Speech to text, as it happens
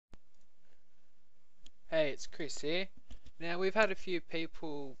Hey, it's Chris here. Now, we've had a few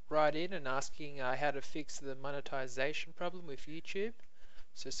people write in and asking how to fix the monetization problem with YouTube.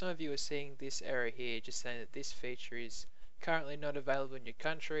 So some of you are seeing this error here, just saying that this feature is currently not available in your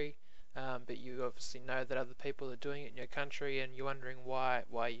country, but you obviously know that other people are doing it in your country and you're wondering why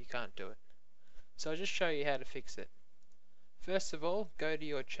you can't do it. So I'll just show you how to fix it. First of all, go to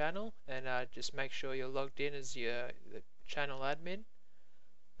your channel and just make sure you're logged in as the channel admin.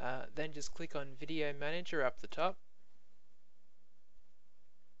 Then just click on Video Manager up the top.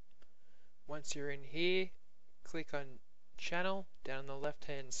 Once you're in here, click on Channel down on the left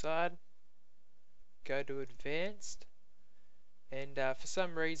hand side, go to Advanced, and for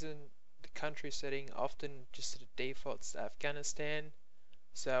some reason the country setting often just defaults to Afghanistan,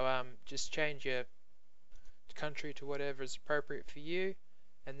 so just change your country to whatever is appropriate for you,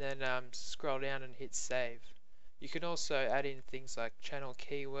 and then scroll down and hit Save. You can also add in things like channel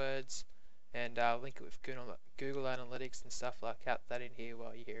keywords and link it with Google Analytics and stuff like that in here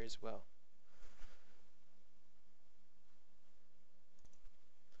while you're here as well.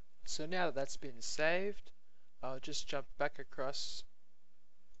 So now that that's been saved, I'll just jump back across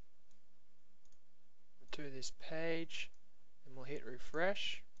to this page and we'll hit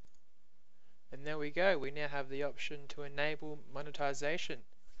refresh. And there we go, we now have the option to enable monetization.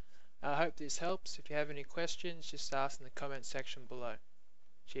 I hope this helps. If you have any questions, just ask in the comment section below.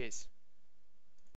 Cheers.